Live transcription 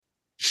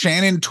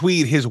Shannon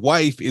Tweed, his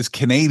wife, is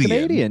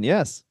Canadian.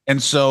 Yes.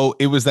 And so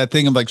it was that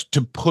thing of like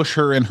to push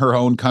her in her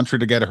own country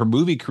to get her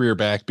movie career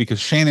back, because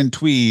Shannon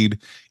Tweed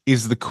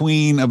is the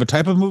queen of a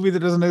type of movie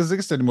that doesn't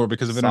exist anymore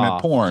because of internet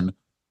porn.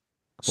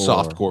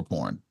 Softcore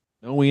porn.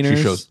 No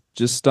wieners,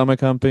 just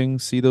stomach humping.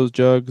 See those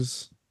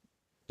jugs?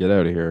 Get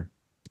out of here.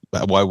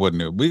 Why wouldn't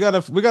you? We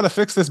gotta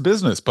fix this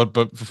business.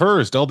 But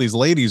first, all these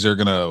ladies are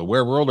gonna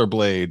wear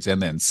rollerblades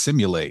and then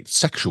simulate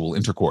sexual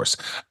intercourse.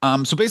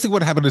 So basically,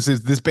 what happened is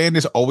this band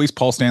is always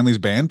Paul Stanley's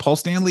band. Paul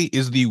Stanley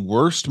is the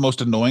worst,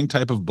 most annoying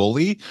type of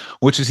bully,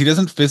 which is he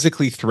doesn't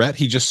physically threat.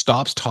 He just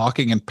stops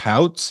talking and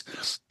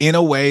pouts in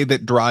a way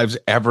that drives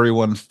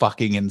everyone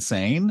fucking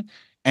insane.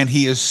 And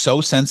he is so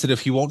sensitive.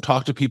 He won't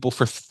talk to people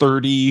for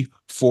 30,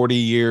 40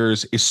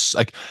 years. Is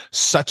like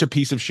such a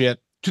piece of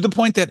shit, to the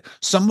point that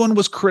someone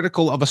was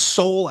critical of a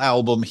soul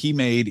album he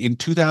made in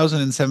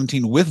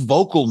 2017 with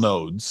vocal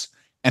nodes.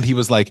 And he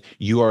was like,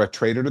 "You are a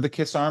traitor to the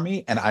Kiss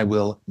Army, and I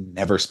will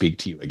never speak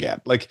to you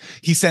again." Like,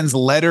 he sends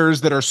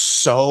letters that are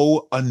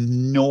so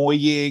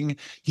annoying.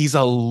 He's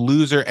a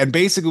loser. And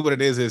basically what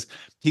it is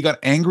he got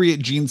angry at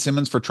Gene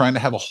Simmons for trying to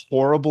have a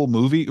horrible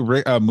movie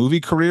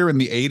career in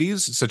the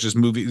 80s, such as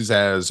movies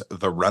as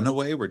The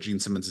Runaway, where Gene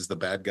Simmons is the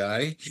bad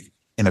guy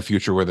in a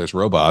future where there's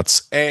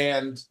robots.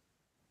 And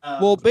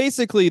well,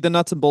 basically, the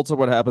nuts and bolts of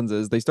what happens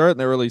is they start in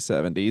the early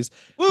 70s.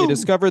 Woo! They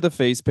discover the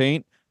face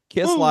paint.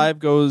 Kiss Live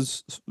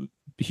goes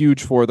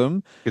huge for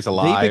them. Kiss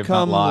Alive, they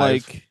become not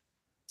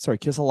live.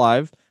 Kiss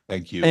Alive.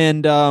 Thank you.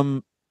 And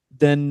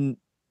then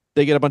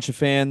they get a bunch of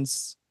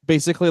fans,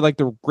 basically like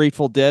the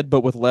Grateful Dead,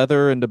 but with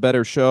leather and a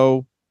better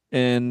show.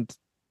 And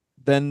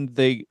then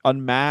they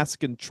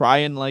unmask and try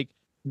and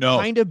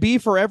kind of be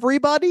for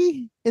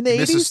everybody in the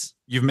 80s.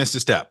 You've missed a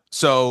step.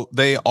 So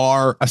they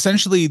are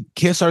essentially,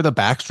 Kiss are the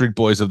Backstreet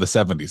Boys of the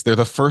 70s. They're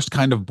the first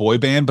kind of boy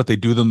band, but they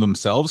do them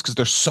themselves because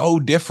they're so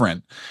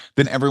different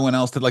than everyone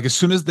else that, like, as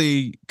soon as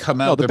they come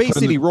out, the Bay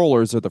City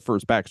Rollers are the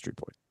first Backstreet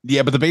Boys.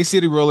 Yeah, but the Bay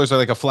City Rollers are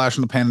like a flash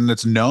in the pan, and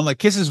it's known. Like,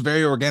 Kiss is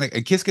very organic,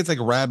 and Kiss gets like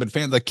rabid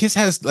fans. Like, Kiss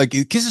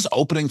is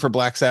opening for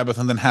Black Sabbath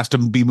and then has to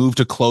be moved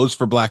to close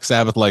for Black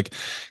Sabbath. Like,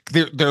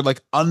 they're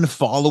like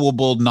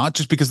unfollowable, not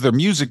just because of their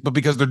music, but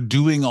because they're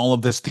doing all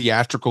of this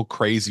theatrical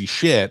crazy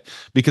shit,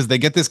 because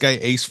they get this guy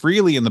Ace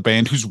Frehley in the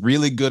band who's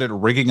really good at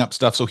rigging up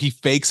stuff. So he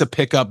fakes a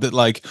pickup that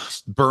like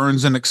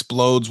burns and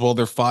explodes while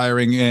they're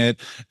firing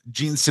it.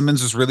 Gene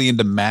Simmons was really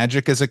into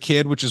magic as a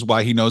kid, which is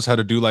why he knows how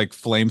to do like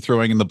flame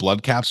throwing in the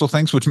blood capsule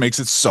things, which makes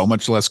it so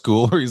much less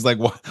cool. Where he's like,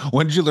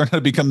 when did you learn how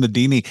to become the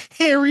Dini?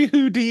 Harry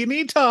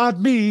Houdini taught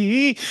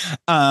me.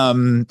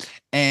 And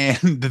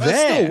that's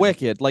then still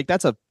wicked. Like,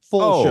 that's a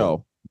full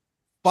show.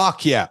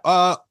 Fuck yeah.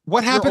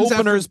 What happens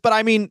openers? But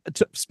I mean,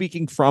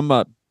 speaking from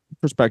a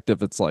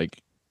perspective, it's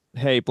like,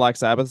 hey, Black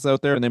Sabbath's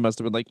out there, and they must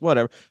have been like,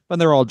 whatever. When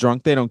they're all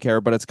drunk, they don't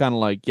care. But it's kind of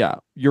like, yeah,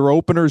 your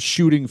opener's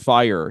shooting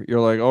fire. You're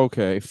like,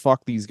 okay,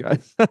 fuck these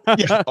guys.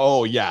 Yeah.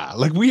 Oh yeah.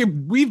 Like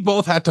we've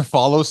both had to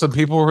follow some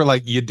people who were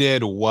like, you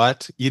did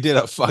what? You did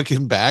a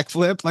fucking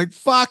backflip? Like,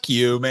 fuck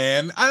you,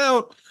 man.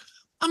 I'm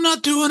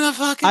not doing a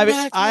fucking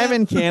backflip. I'm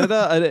in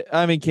Canada.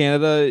 I'm in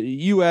Canada.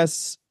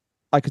 US,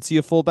 I could see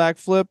a full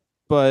backflip,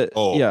 but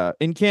yeah,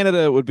 in Canada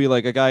it would be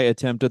like a guy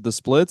attempted the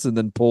splits and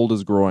then pulled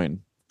his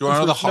groin.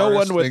 No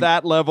one with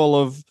that level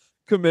of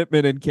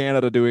commitment in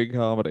Canada doing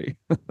comedy.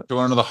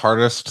 One of the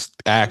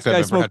hardest acts I've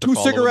ever had to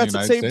follow. 2 cigarettes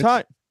at the same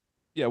time.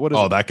 Yeah, what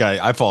is that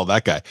guy? I followed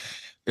that guy.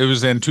 It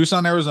was in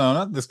Tucson,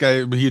 Arizona. This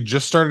guy, he had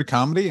just started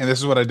comedy, and this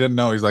is what I didn't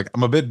know. He's like,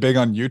 I'm a bit big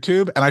on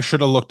YouTube, and I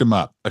should have looked him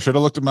up.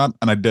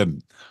 And I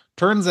didn't.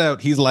 Turns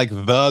out he's like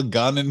the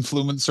gun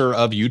influencer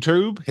of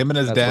YouTube. Him and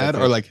his dad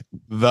are like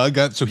the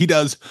gun. So he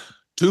does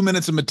 2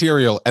 minutes of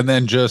material, and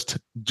then just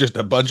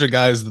a bunch of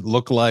guys that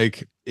look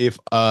like if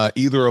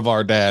either of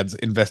our dads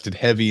invested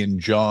heavy in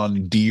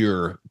John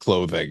Deere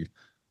clothing,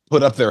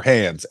 put up their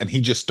hands, and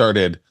he just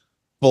started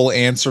full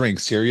answering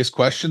serious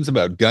questions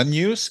about gun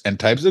use and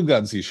types of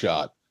guns he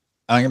shot.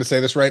 And I'm going to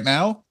say this right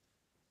now.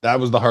 That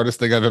was the hardest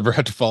thing I've ever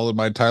had to follow in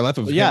my entire life.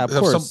 Of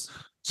course.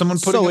 Someone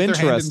putting so up their hand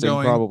interesting, and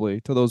going,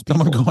 probably to those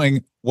people. Someone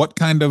going, what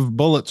kind of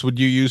bullets would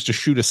you use to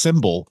shoot a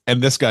cymbal?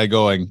 And this guy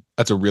going,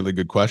 that's a really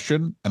good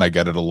question, and I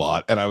get it a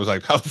lot. And I was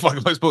like, how the fuck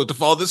am I supposed to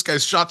follow this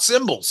guy's shot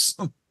cymbals?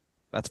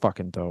 That's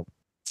fucking dope.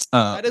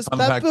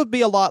 That would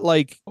be a lot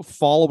like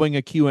following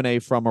a Q&A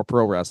from a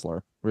pro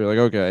wrestler. Where you're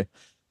like, okay,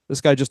 this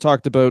guy just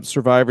talked about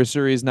Survivor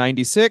Series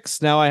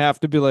 96. Now I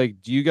have to be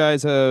like, do you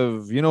guys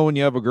have, when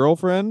you have a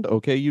girlfriend?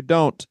 Okay, you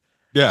don't.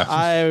 Yeah.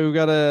 I've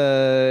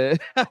gotta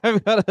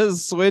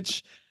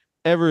switch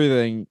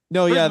everything.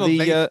 No,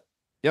 yep.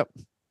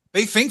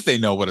 They think they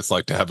know what it's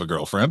like to have a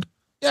girlfriend.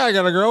 Yeah, I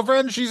got a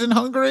girlfriend. She's in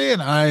Hungary,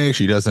 and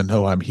she doesn't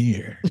know I'm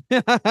here.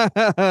 Yeah,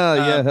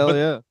 hell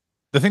yeah.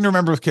 The thing to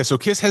remember with Kiss, so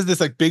Kiss has this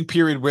like big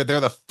period where they're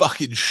the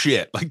fucking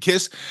shit. Like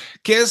Kiss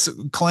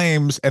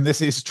claims, and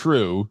this is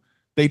true,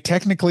 they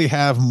technically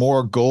have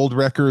more gold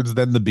records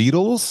than the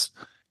Beatles.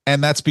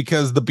 And that's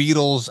because the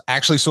Beatles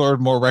actually sold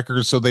more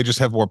records, so they just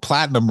have more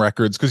platinum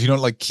records, because you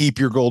don't like keep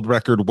your gold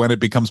record when it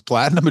becomes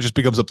platinum. It just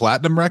becomes a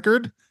platinum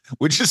record,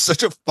 which is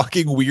such a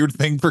fucking weird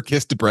thing for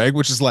Kiss to brag,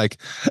 which is like,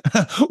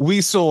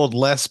 we sold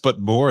less but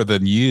more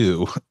than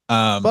you.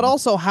 But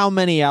also, how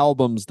many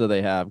albums do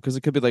they have? Because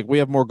it could be like, we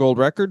have more gold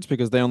records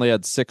because they only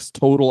had 6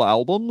 total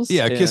albums.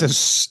 Yeah, Kiss has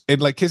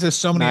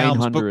so many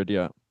 900, albums.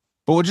 yeah.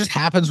 But what just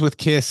happens with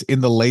Kiss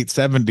in the late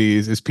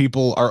 70s is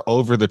people are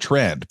over the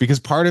trend, because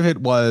part of it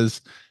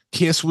was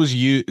Kiss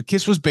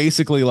was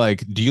basically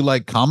like, do you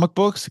like comic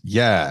books?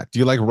 Yeah. Do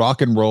you like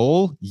rock and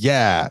roll?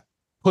 Yeah.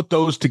 Put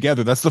those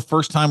together. That's the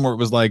first time where it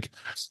was like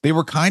they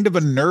were kind of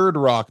a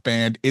nerd rock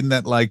band, in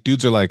that like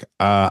dudes are like,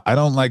 I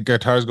don't like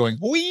guitars going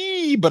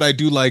wee, but I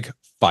do like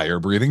fire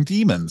breathing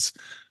demons.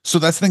 So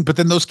that's the thing. But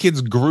then those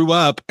kids grew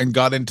up and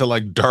got into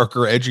like darker,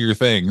 edgier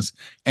things.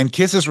 And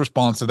Kiss's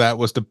response to that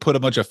was to put a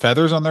bunch of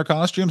feathers on their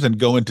costumes and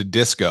go into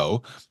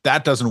disco.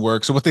 That doesn't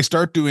work. So what they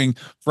start doing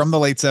from the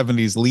late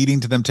 70s, leading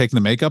to them taking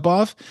the makeup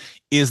off,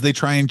 is they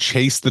try and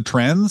chase the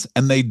trends.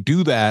 And they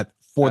do that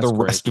for the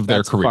rest of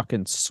their career.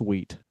 Fucking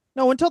sweet.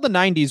 No, until the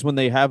 90s, when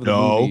they have the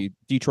movie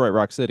Detroit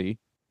Rock City.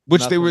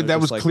 Which that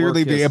was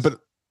clearly but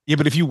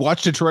if you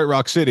watch Detroit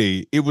Rock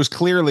City, it was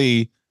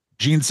clearly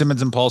Gene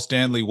Simmons and Paul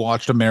Stanley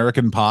watched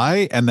American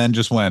Pie and then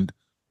just went,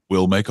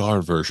 we'll make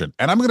our version.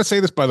 And I'm going to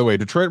say this, by the way,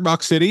 Detroit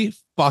Rock City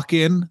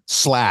fucking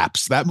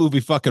slaps. That movie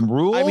fucking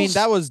rules. I mean,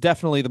 that was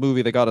definitely the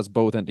movie that got us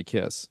both into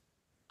Kiss.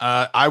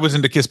 I was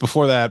into Kiss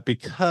before that,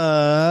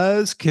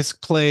 because Kiss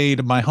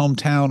played my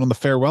hometown on the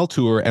farewell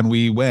tour, and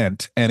we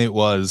went, and it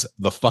was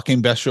the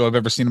fucking best show I've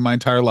ever seen in my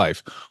entire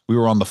life. We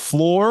were on the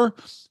floor.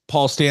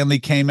 Paul Stanley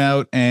came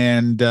out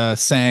and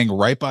sang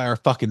right by our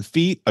fucking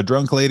feet. A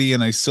drunk lady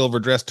in a silver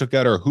dress took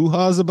out her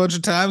hoo-haws a bunch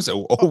of times.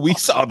 Oh, we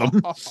saw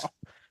them.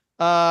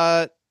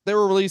 They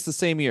were released the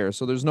same year,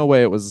 so there's no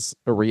way it was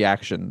a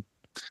reaction.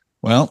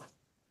 Well,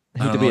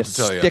 I hate to be a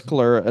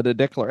stickler and a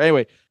dickler.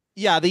 Anyway,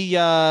 yeah,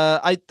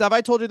 have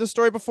I told you this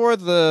story before?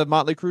 The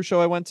Motley Crue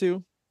show I went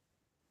to?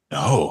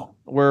 No.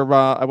 Where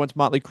I went to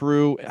Motley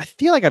Crue. I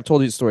feel like I've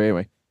told you the story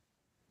anyway.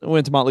 I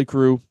went to Motley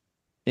Crue,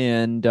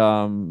 and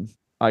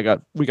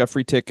we got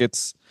free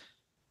tickets.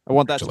 I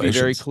want that to be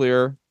very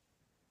clear,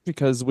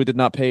 because we did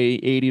not pay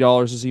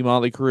 $80 to see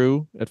Motley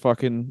Crue at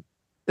fucking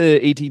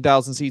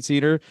 18,000 seat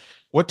theater.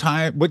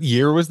 What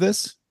year was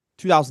this?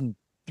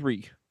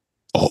 2003.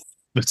 Oh,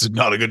 this is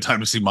not a good time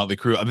to see Motley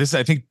Crue.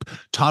 I think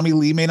Tommy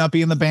Lee may not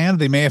be in the band.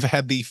 They may have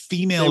had the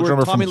female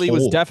drummer. Tommy Lee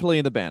was definitely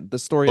in the band. The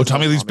story. Oh,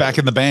 Tommy Lee's back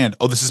in the band.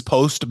 Oh, this is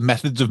post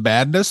Methods of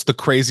Madness, the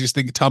craziest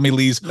thing. Tommy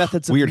Lee's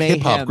Methods of weird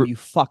hip hop group. You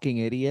fucking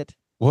idiot.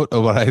 What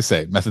did I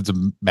say? Methods of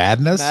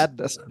Madness?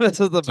 Madness.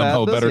 Methods of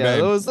Madness. Better name.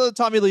 It was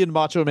Tommy Lee and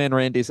Macho Man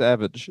Randy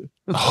Savage.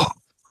 Oh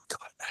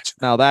God! Imagine.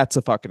 Now that's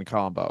a fucking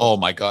combo. Oh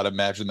my God!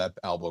 Imagine that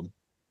album.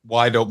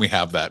 Why don't we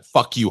have that?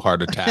 Fuck you,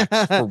 Heart Attack,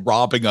 for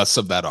robbing us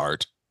of that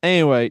art.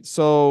 Anyway,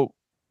 so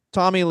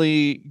Tommy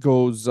Lee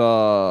goes,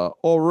 all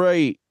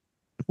right,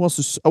 I want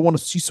to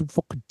see some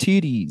fucking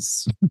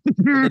titties.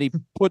 And then he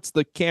puts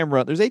the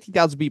camera, there's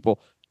 18,000 people.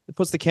 He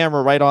puts the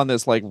camera right on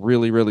this like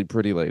really, really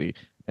pretty lady.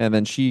 And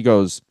then she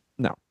goes,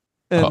 no.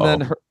 And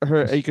then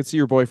her you can see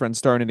her boyfriend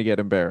starting to get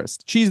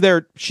embarrassed. She's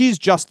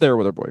just there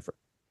with her boyfriend.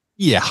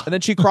 Yeah. And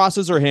then she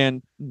crosses her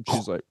hand and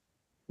she's like,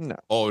 no.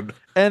 Oh.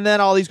 And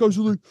then all these guys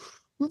are like,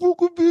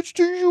 fucking bitch,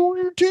 to show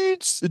your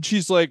tits. And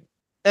she's like,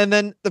 and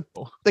then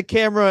the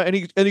camera, and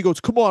he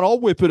goes, come on, I'll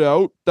whip it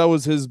out. That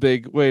was his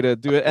big way to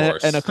do it.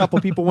 And a couple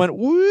people went,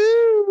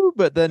 woo,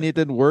 but then it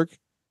didn't work.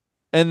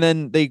 And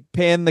then they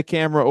pan the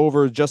camera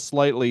over just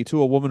slightly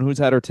to a woman who's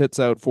had her tits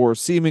out for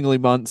seemingly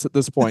months at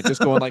this point,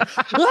 just going like,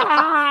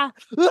 ah,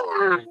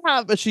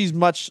 ah, but she's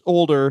much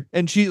older,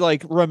 and she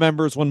like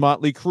remembers when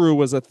Motley Crue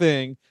was a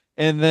thing.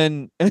 And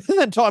then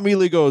Tommy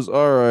Lee goes,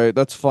 all right,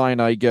 that's fine,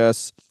 I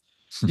guess.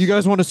 You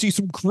guys want to see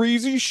some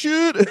crazy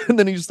shit? And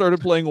then he started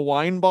playing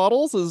wine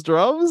bottles as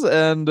drums.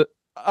 And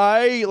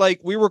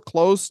we were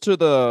close to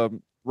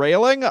the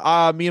railing.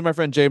 Me and my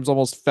friend James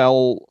almost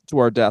fell to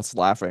our deaths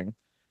laughing,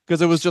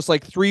 because it was just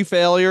like 3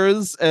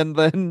 failures. And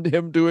then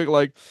him doing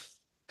like,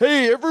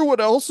 hey, everyone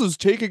else is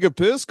taking a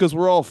piss because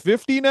we're all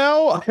 50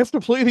 now. I have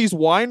to play these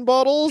wine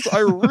bottles.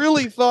 I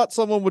really thought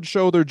someone would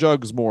show their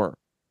jugs more.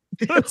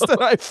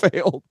 Instead, I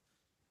failed.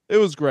 It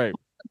was great.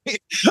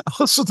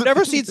 Also,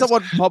 never seen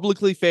someone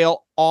publicly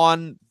fail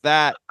on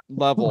that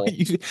level.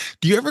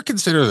 Do you ever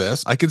consider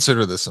this? I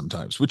consider this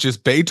sometimes, which is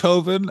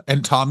Beethoven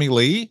and Tommy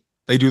Lee.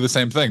 They do the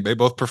same thing. They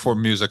both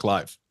perform music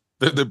live.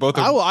 They're both.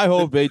 I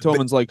hope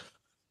Beethoven's like,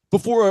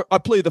 before I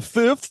play the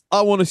 5th,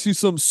 I want to see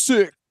some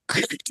sick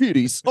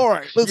titties. All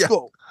right, let's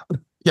go.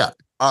 Yeah.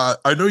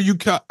 I know you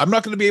can't. I'm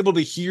not going to be able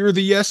to hear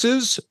the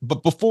yeses,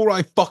 but before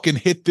I fucking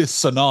hit this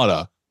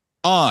sonata,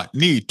 I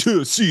need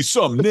to see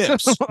some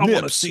nips. I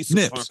want to see some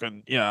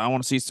fucking, I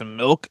want to see some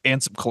milk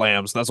and some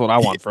clams. That's what I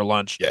want for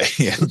lunch.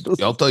 Yeah.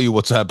 I'll tell you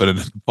what's happening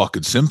in the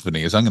fucking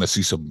symphony is I'm going to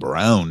see some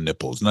brown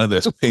nipples. None of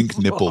this pink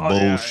nipple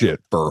bullshit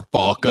for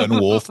fucking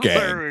Wolfgang.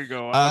 There we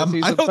go. I want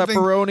to see some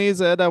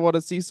pepperonis, and I want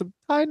to see some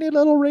tiny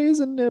little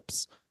raisin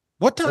nips.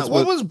 What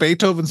was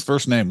Beethoven's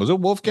first name? Was it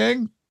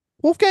Wolfgang?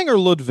 Wolfgang or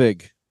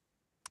Ludwig?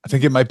 I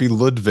think it might be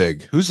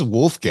Ludwig. Who's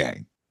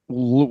Wolfgang?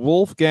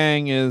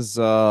 Wolfgang is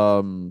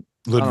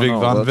Ludwig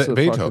von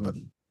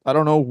Beethoven. I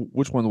don't know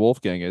which one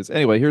Wolfgang is.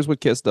 Anyway, here's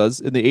what Kiss does.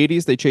 In the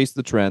 80s, they chased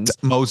the trends.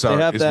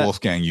 Mozart is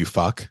Wolfgang, you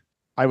fuck.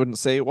 I wouldn't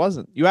say it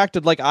wasn't. You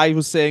acted like I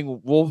was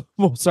saying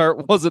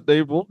Mozart wasn't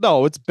able.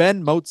 No, it's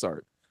Ben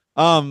Mozart.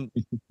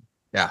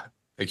 Yeah,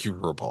 thank you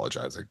for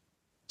apologizing.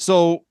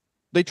 So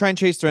they try and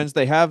chase trends.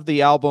 They have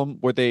the album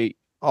where they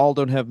all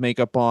don't have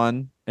makeup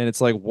on, and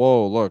it's like,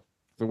 whoa, look,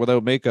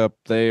 without makeup,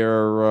 they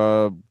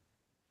are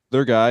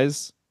they're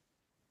guys.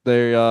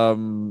 They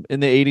in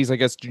the 80s, I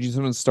guess Gene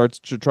Simmons starts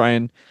to try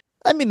and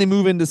they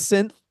move into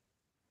synth.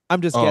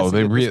 I'm just guessing.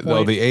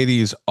 The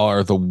 80s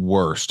are the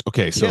worst.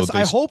 Okay, so yes,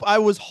 I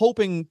was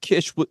hoping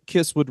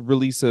Kiss would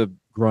release a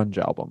grunge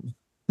album,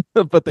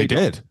 but they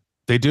did.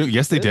 They do.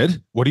 Yes, they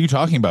did. What are you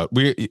talking about?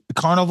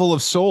 Carnival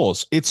of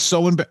Souls. It's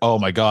so oh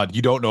my god,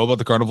 you don't know about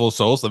the Carnival of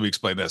Souls? Let me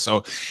explain this.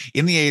 So,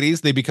 in the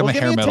 80s, they become a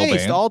hair metal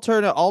band. I'll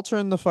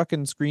turn the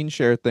fucking screen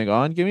share thing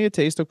on. Give me a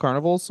taste of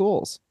Carnival of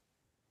Souls.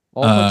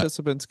 All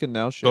participants can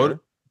now share.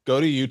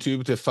 Go to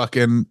YouTube to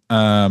fucking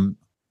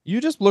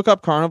You just look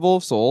up Carnival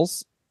of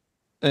Souls,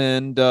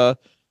 and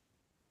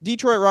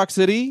Detroit Rock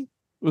City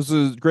was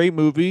a great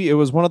movie. It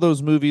was one of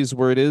those movies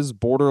where it is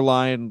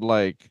borderline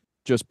like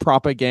just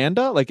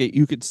propaganda. Like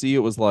you could see it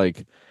was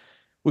like,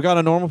 we got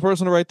a normal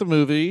person to write the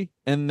movie,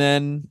 and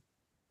then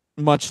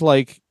much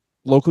like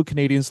local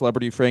Canadian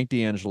celebrity Frank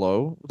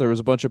D'Angelo, there was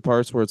a bunch of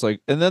parts where it's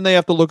like, and then they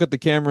have to look at the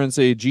camera and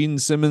say Gene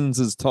Simmons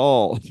is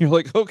tall. You're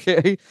like,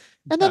 okay.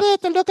 And then they have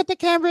to look at the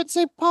camera and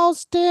say Paul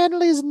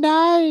Stanley's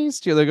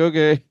nice. You're like,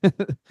 okay.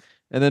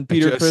 And then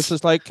Peter Criss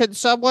is like, can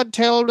someone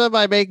tell them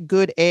I make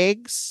good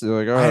eggs?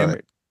 You're like, all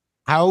right.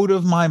 Out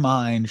of my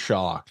mind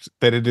shocked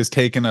that it has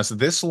taken us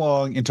this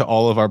long into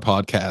all of our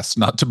podcasts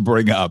not to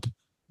bring up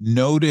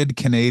noted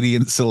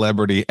Canadian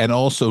celebrity and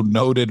also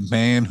noted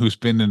man who's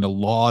been in a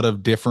lot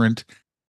of different